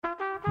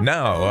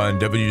Now on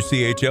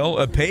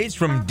WCHL, a page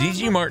from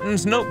D.G.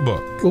 Martin's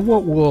notebook. Well,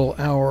 what will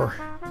our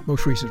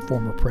most recent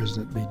former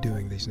president be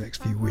doing these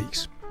next few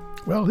weeks?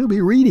 Well, he'll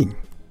be reading,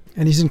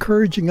 and he's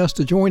encouraging us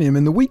to join him.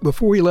 And the week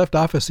before he left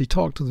office, he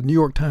talked to the New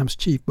York Times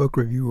chief book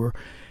reviewer,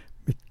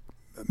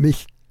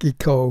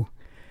 Michiko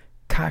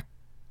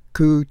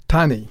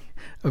Kakutani,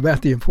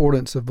 about the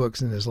importance of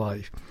books in his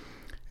life.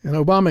 And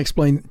Obama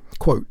explained,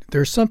 quote,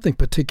 "There's something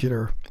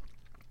particular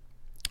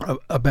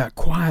about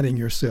quieting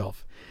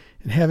yourself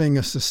and having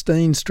a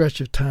sustained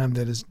stretch of time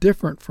that is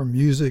different from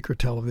music or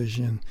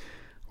television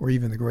or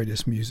even the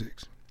greatest music."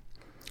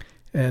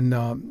 And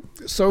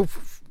so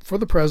for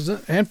the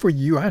president and for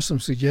you, I have some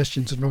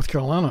suggestions of North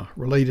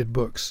Carolina-related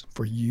books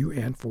for you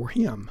and for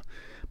him.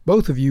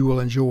 Both of you will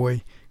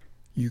enjoy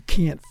You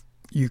Can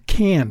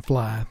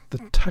Fly, the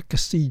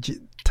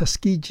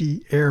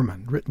Tuskegee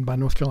Airmen, written by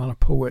North Carolina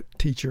poet,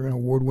 teacher, and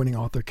award-winning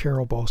author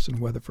Carol Boston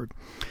Weatherford.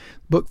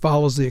 The book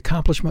follows the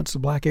accomplishments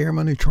of black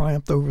airmen who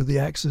triumphed over the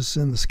Axis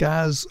in the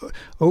skies,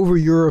 over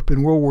Europe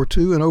in World War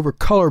II, and over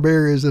color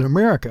barriers in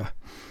America.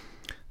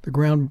 The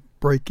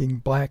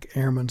groundbreaking black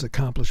airmen's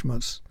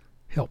accomplishments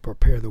helped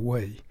prepare the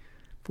way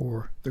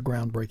for the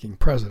groundbreaking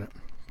president.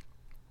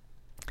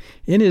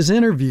 In his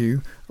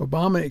interview,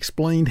 Obama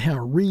explained how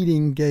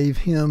reading gave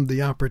him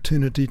the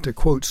opportunity to,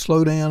 quote,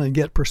 slow down and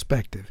get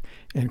perspective,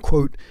 and,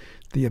 quote,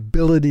 the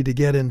ability to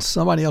get in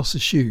somebody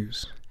else's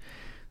shoes.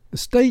 The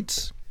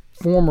state's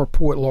former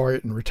poet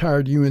laureate and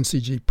retired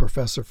UNCG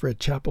professor Fred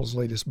Chappell's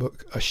latest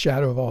book, A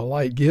Shadow of All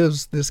Light,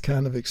 gives this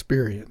kind of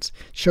experience,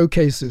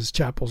 showcases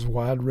Chappell's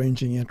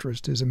wide-ranging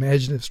interest, his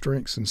imaginative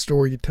strengths and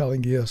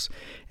storytelling gifts,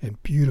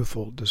 and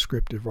beautiful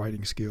descriptive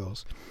writing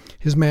skills.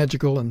 His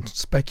magical and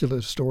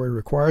speculative story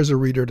requires a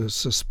reader to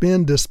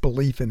suspend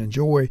disbelief and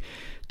enjoy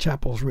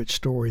Chappell's rich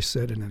story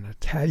set in an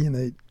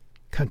Italianate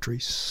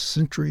country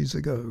centuries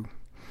ago.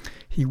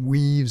 He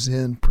weaves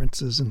in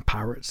princes and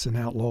pirates and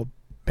outlaw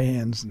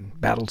bands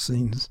and battle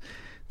scenes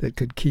that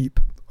could keep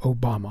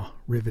Obama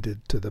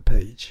riveted to the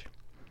page.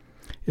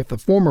 If the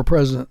former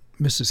president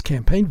misses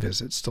campaign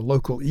visits to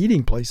local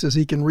eating places,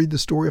 he can read the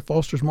story of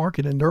Foster's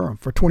Market in Durham.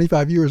 For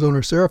 25 years,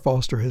 owner Sarah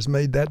Foster has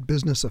made that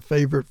business a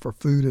favorite for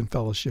food and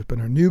fellowship. In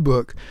her new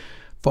book,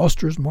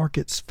 Foster's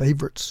Market's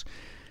Favorites,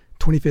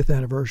 25th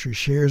Anniversary,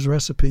 shares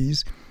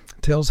recipes,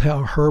 tells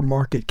how her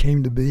market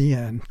came to be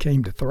and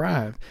came to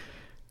thrive.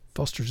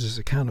 Foster's is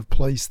the kind of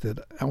place that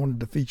I wanted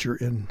to feature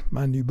in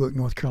my new book,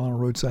 North Carolina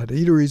Roadside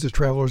Eateries, A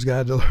Traveler's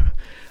Guide to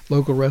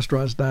Local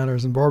Restaurants,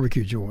 Diners, and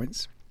Barbecue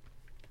Joints.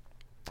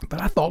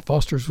 But I thought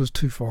Foster's was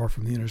too far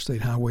from the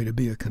interstate highway to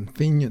be a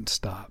convenient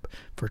stop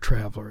for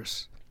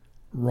travelers.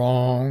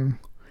 Wrong.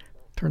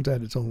 Turns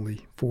out it's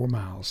only 4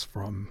 miles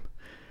from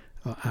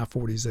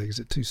I-40's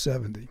exit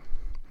 270.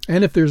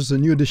 And if there's a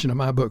new edition of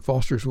my book,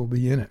 Foster's will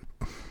be in it.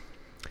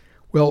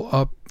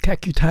 Well,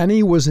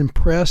 Kakutani was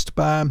impressed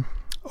by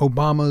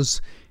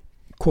Obama's,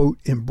 quote,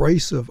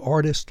 embrace of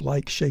artists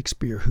like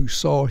Shakespeare, who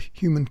saw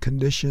human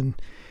condition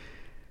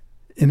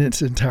in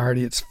its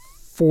entirety, its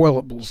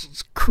foibles,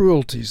 its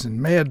cruelties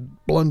and mad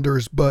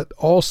blunders, but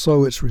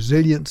also its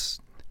resilience,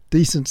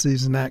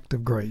 decencies, and act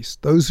of grace.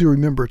 Those who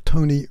remember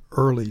Tony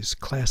Early's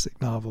classic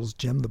novels,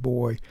 Jim the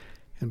Boy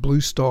and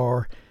Blue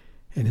Star,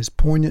 and his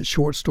poignant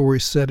short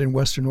stories set in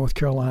Western North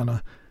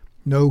Carolina,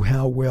 know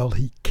how well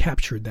he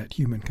captured that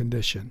human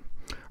condition.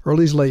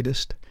 Early's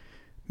latest,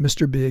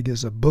 Mr. Big,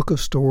 is a book of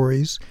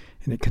stories,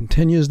 and it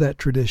continues that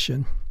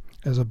tradition.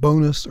 As a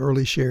bonus,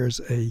 Early shares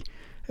a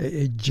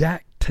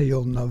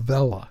Jack-tale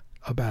novella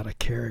about a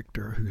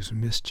character whose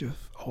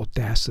mischief,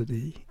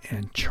 audacity,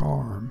 and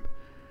charm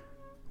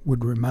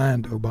would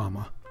remind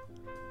Obama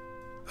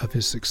of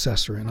his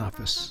successor in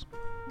office.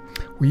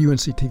 Well,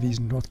 UNC TV's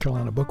North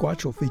Carolina Book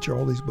Watch will feature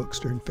all these books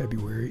during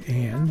February,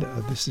 and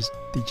this is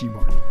D.G.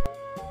 Martin.